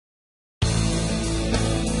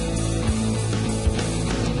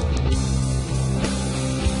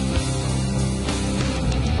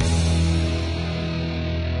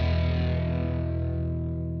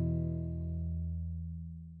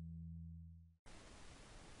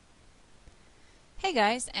Hey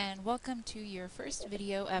guys, and welcome to your first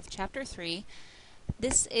video of Chapter 3.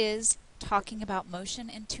 This is talking about motion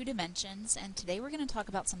in two dimensions, and today we're going to talk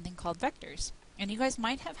about something called vectors. And you guys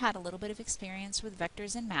might have had a little bit of experience with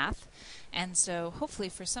vectors in math, and so hopefully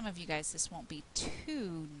for some of you guys this won't be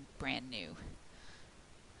too brand new.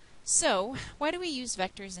 So, why do we use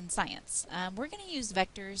vectors in science? We're going to use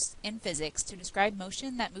vectors in physics to describe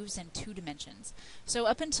motion that moves in two dimensions. So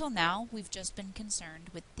up until now, we've just been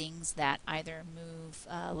concerned with things that either move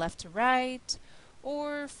left to right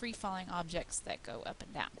or free-falling objects that go up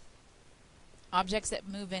and down. Objects that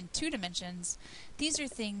move in two dimensions, these are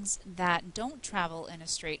things that don't travel in a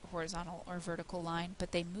straight horizontal or vertical line,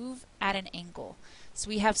 but they move at an angle. So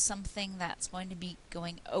we have something that's going to be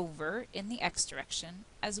going over in the x direction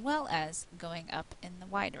as well as going up in the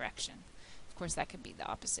y direction. Of course, that could be the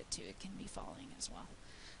opposite too. It can be falling as well.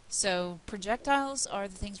 So projectiles are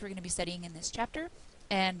the things we're going to be studying in this chapter,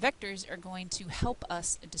 and vectors are going to help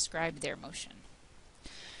us describe their motion.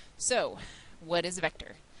 So, what is a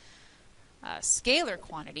vector? A scalar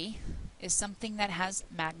quantity is something that has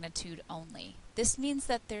magnitude only. This means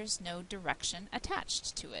that there's no direction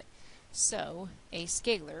attached to it. So a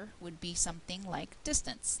scalar would be something like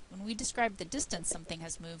distance. When we describe the distance something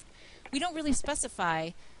has moved, we don't really specify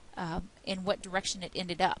in what direction it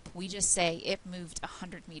ended up. We just say it moved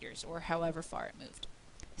 100 meters or however far it moved.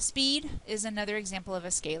 Speed is another example of a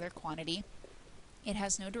scalar quantity. It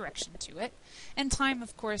has no direction to it. And time,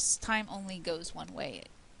 of course, time only goes one way.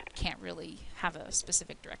 Can't really have a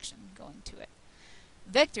specific direction going to it.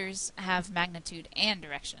 Vectors have magnitude and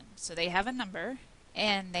direction, so they have a number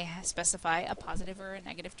and they specify a positive or a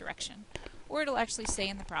negative direction, or it'll actually say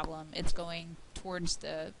in the problem it's going towards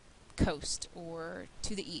the coast or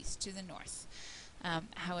to the east, to the north,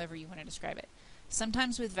 however you want to describe it.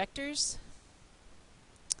 Sometimes with vectors,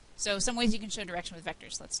 so some ways you can show direction with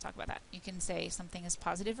vectors, let's talk about that. You can say something is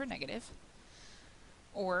positive or negative,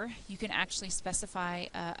 or you can actually specify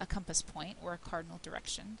a compass point or a cardinal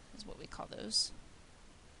direction is what we call those.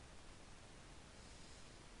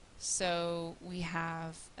 So we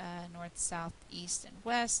have north, south, east, and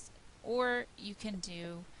west, or you can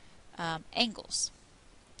do angles.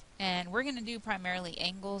 And we're going to do primarily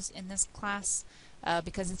angles in this class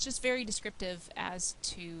because it's just very descriptive as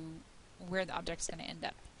to where the object's going to end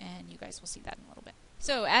up, and you guys will see that in a little bit.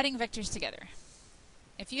 So adding vectors together.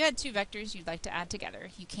 If you had two vectors you'd like to add together,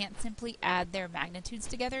 you can't simply add their magnitudes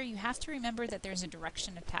together. You have to remember that there's a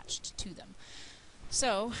direction attached to them.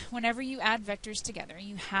 So, whenever you add vectors together,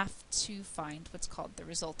 you have to find what's called the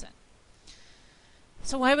resultant.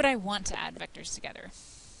 So why would I want to add vectors together?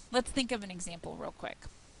 Let's think of an example real quick.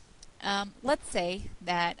 Let's say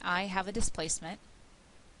that I have a displacement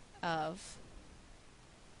of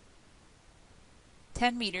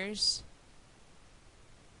 10 meters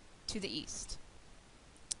to the east.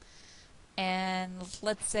 And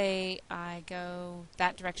let's say I go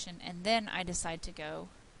that direction and then I decide to go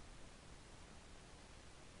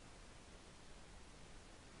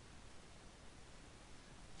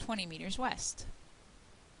 "20 meters west.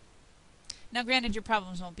 Now granted your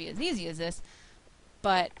problems won't be as easy as this,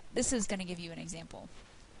 but this is going to give you an example.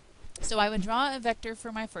 So I would draw a vector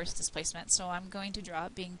for my first displacement, so I'm going to draw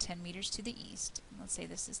it being 10 meters to the east. Let's say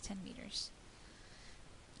this is 10 meters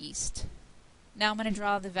east. Now I'm going to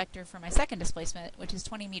draw the vector for my second displacement, which is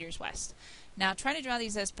 20 meters west. Now try to draw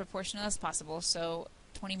these as proportional as possible, so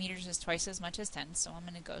 20 meters is twice as much as 10, so I'm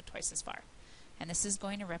going to go twice as far. And this is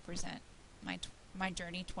going to represent my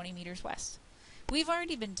journey 20 meters west. We've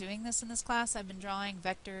already been doing this in this class. I've been drawing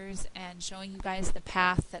vectors and showing you guys the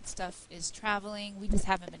path that stuff is traveling. We just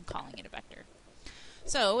haven't been calling it a vector.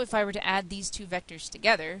 So if I were to add these two vectors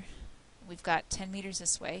together, we've got 10 meters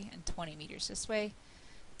this way and 20 meters this way.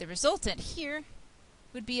 The resultant here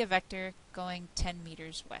would be a vector going 10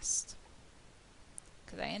 meters west.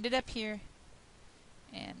 Because I ended up here,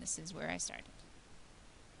 and this is where I started.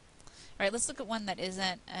 Alright, let's look at one that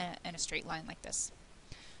isn't in a straight line like this.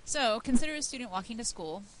 So, consider a student walking to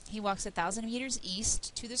school. He walks 1,000 meters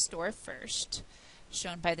east to the store first,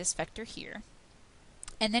 shown by this vector here.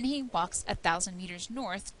 And then he walks 1,000 meters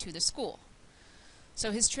north to the school.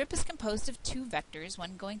 So his trip is composed of two vectors,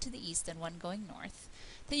 one going to the east and one going north,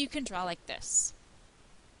 that you can draw like this.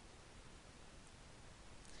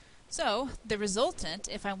 So the resultant,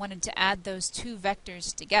 if I wanted to add those two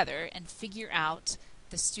vectors together and figure out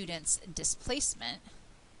the student's displacement,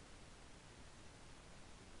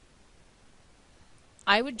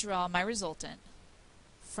 I would draw my resultant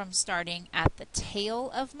from starting at the tail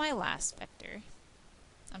of my last vector,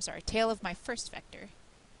 tail of my first vector,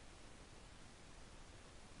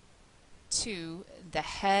 to the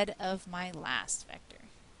head of my last vector.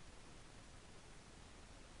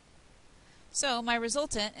 So my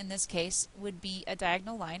resultant in this case would be a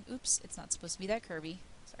diagonal line. Oops, it's not supposed to be that curvy.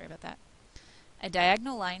 Sorry about that. A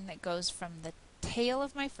diagonal line that goes from the tail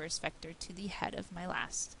of my first vector to the head of my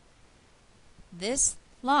last. This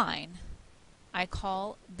line I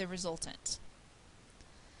call the resultant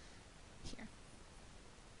here.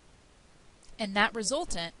 And that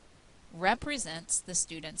resultant represents the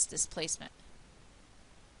student's displacement.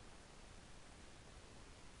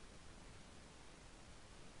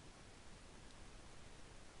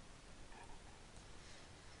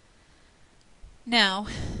 Now,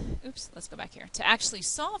 oops, let's go back here. To actually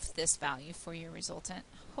solve this value for your resultant,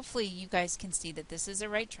 hopefully you guys can see that this is a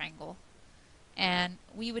right triangle, and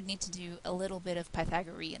we would need to do a little bit of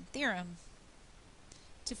Pythagorean theorem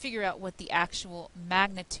to figure out what the actual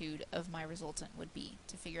magnitude of my resultant would be,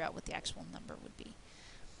 to figure out what the actual number would be.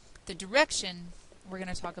 The direction we're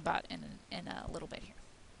going to talk about in a little bit here.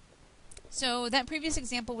 So that previous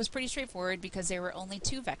example was pretty straightforward because there were only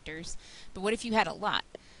two vectors, but what if you had a lot?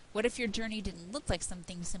 What if your journey didn't look like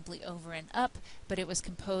something simply over and up, but it was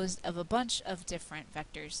composed of a bunch of different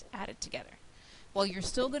vectors added together? Well, you're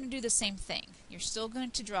still going to do the same thing. You're still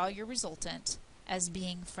going to draw your resultant as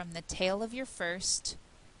being from the tail of your first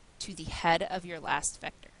to the head of your last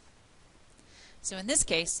vector. So in this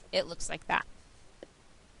case, it looks like that.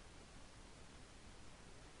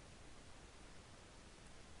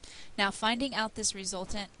 Now, finding out this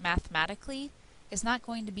resultant mathematically is not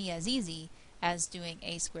going to be as easy as doing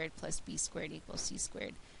a squared plus b squared equals c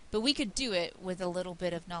squared. But we could do it with a little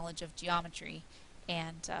bit of knowledge of geometry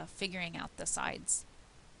and figuring out the sides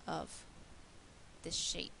of this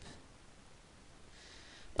shape.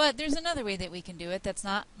 But there's another way that we can do it that's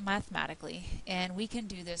not mathematically, and we can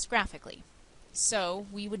do this graphically. So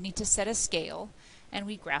we would need to set a scale, and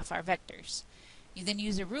we graph our vectors. You then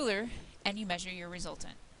use a ruler, and you measure your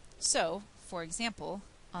resultant. So, for example,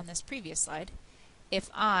 on this previous slide,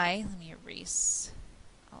 let me erase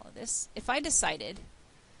all of this. If I decided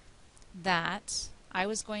that I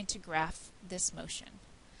was going to graph this motion,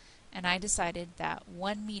 and I decided that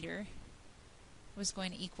 1 meter was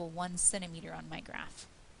going to equal 1 centimeter on my graph,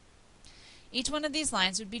 each one of these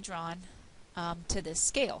lines would be drawn to this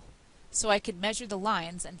scale. So I could measure the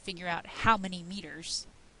lines and figure out how many meters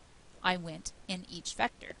I went in each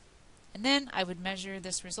vector. And then I would measure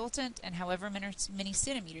this resultant, and however many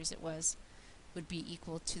centimeters it was would be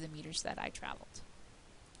equal to the meters that I traveled,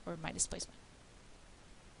 or my displacement.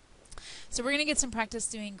 So we're going to get some practice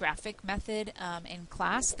doing graphic method in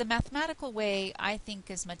class. The mathematical way I think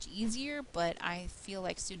is much easier, but I feel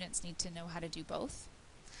like students need to know how to do both.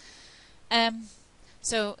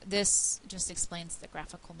 So this just explains the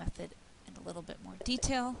graphical method in a little bit more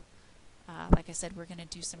detail. Like I said, we're going to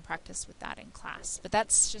do some practice with that in class, but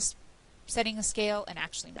that's just setting a scale and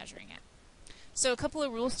actually measuring it. So a couple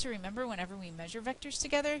of rules to remember whenever we measure vectors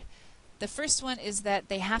together. The first one is that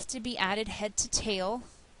they have to be added head to tail.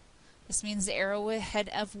 This means the arrowhead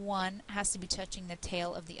of one has to be touching the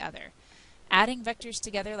tail of the other. Adding vectors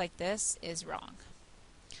together like this is wrong.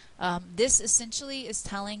 This essentially is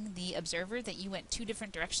telling the observer that you went two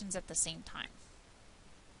different directions at the same time.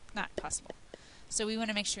 Not possible. So we want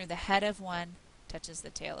to make sure the head of one touches the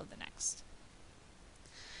tail of the next.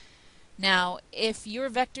 Now, if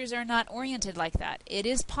your vectors are not oriented like that, it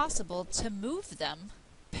is possible to move them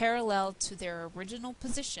parallel to their original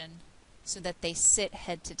position so that they sit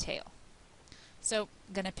head to tail. So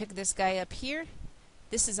I'm going to pick this guy up here.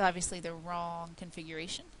 This is obviously the wrong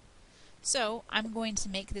configuration. So I'm going to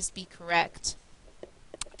make this be correct,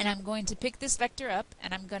 and I'm going to pick this vector up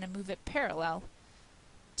and I'm going to move it parallel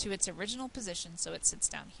to its original position so it sits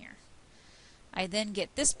down here. I then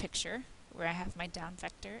get this picture where I have my down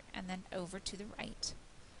vector and then over to the right.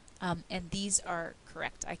 And these are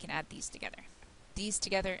correct. I can add these together. These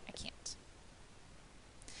together, I can't.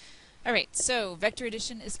 Alright, so vector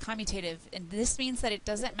addition is commutative, and this means that it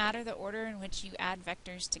doesn't matter the order in which you add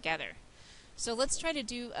vectors together. So let's try to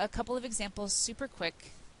do a couple of examples super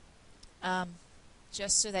quick,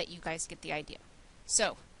 just so that you guys get the idea.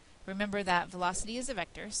 So, remember that velocity is a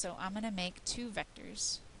vector, so I'm going to make two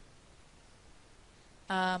vectors.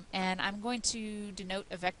 And I'm going to denote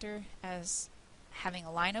a vector as having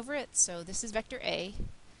a line over it. So this is vector A,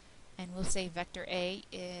 and we'll say vector A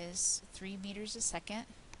is 3 meters a second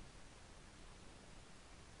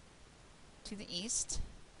to the east.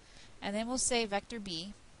 And then we'll say vector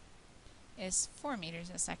B is 4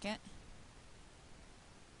 meters a second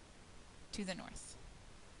to the north.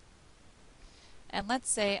 And let's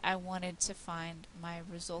say I wanted to find my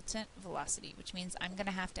resultant velocity, which means I'm going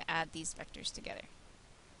to have to add these vectors together.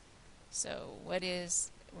 So we're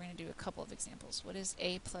going to do a couple of examples. What is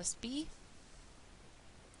A plus B?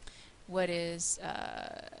 what is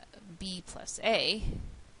b plus a,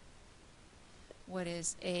 what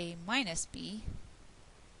is a minus b,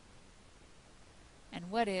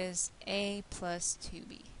 and what is a plus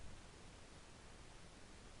 2b.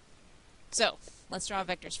 So let's draw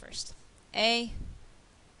vectors first. A,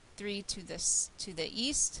 3 to the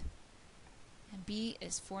east, and b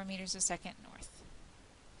is 4 meters a second north.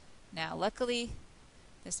 Now luckily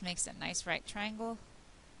this makes a nice right triangle,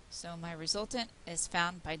 so my resultant is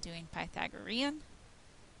found by doing Pythagorean.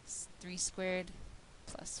 It's 3 squared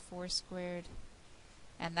plus 4 squared,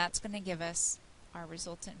 and that's going to give us our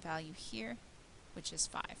resultant value here, which is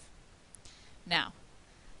 5. Now,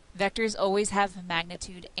 vectors always have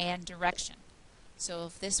magnitude and direction. So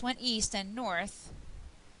if this went east and north,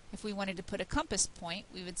 if we wanted to put a compass point,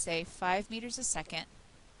 we would say 5 meters a second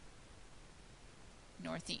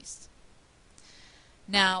northeast.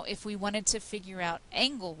 Now, if we wanted to figure out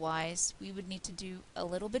angle-wise, we would need to do a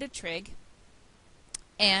little bit of trig,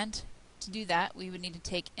 and to do that, we would need to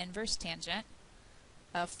take inverse tangent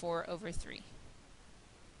of 4 over 3.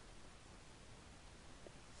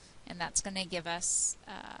 And that's going to give us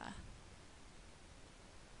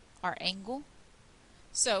our angle.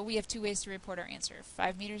 So we have two ways to report our answer: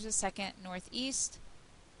 5 meters a second northeast,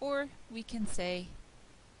 or we can say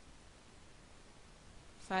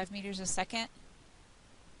 5 meters a second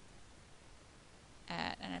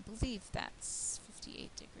at, and I believe that's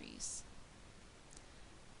 58 degrees,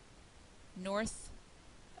 north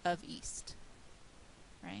of east,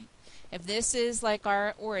 right? If this is like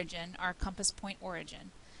our origin, our compass point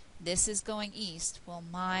origin, this is going east, well,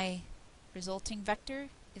 my resulting vector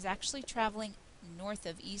is actually traveling north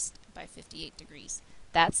of east by 58 degrees.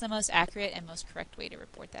 That's the most accurate and most correct way to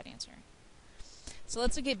report that answer. So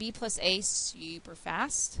let's look at b plus a super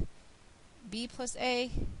fast. B plus a,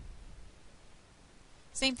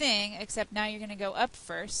 same thing, except now you're going to go up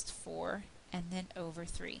first, 4, and then over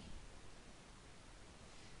 3.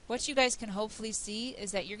 What you guys can hopefully see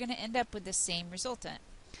is that you're going to end up with the same resultant.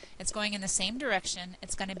 It's going in the same direction.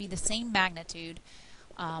 It's going to be the same magnitude.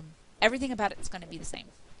 Everything about it's going to be the same.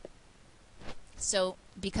 So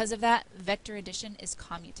because of that, vector addition is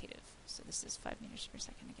commutative. So this is 5 meters per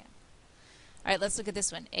second again. All right, let's look at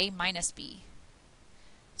this one, a minus b.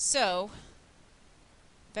 So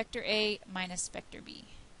vector a minus vector b.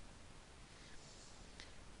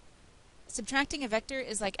 Subtracting a vector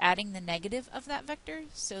is like adding the negative of that vector,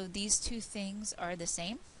 so these two things are the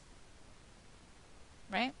same,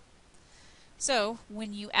 right? So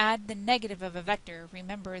when you add the negative of a vector,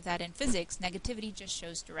 remember that in physics, negativity just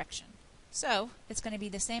shows direction. So it's going to be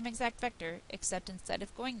the same exact vector, except instead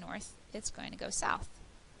of going north, it's going to go south.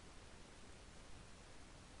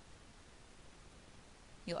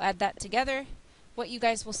 You'll add that together. What you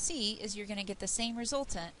guys will see is you're going to get the same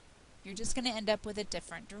resultant. You're just going to end up with a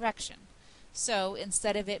different direction. So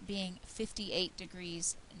instead of it being 58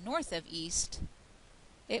 degrees north of east,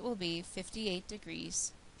 it will be 58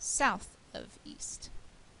 degrees south of east.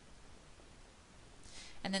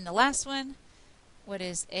 And then the last one, what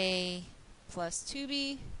is a plus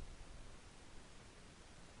 2b?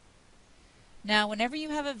 Now whenever you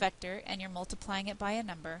have a vector and you're multiplying it by a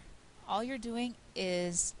number, all you're doing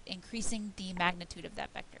is increasing the magnitude of that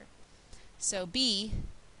vector. So b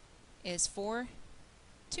is 4,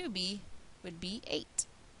 2b would be 8.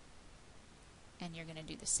 And you're going to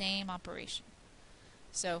do the same operation.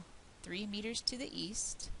 So 3 meters to the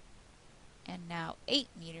east, and now 8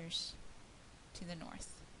 meters to the north.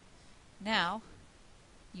 Now,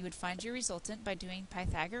 you would find your resultant by doing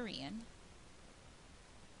Pythagorean.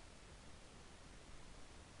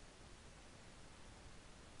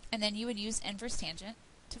 And then you would use inverse tangent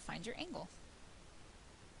to find your angle.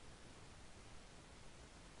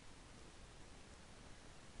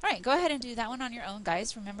 Alright, go ahead and do that one on your own,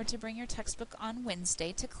 guys. Remember to bring your textbook on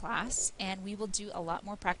Wednesday to class, and we will do a lot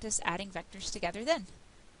more practice adding vectors together then.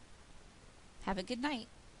 Have a good night.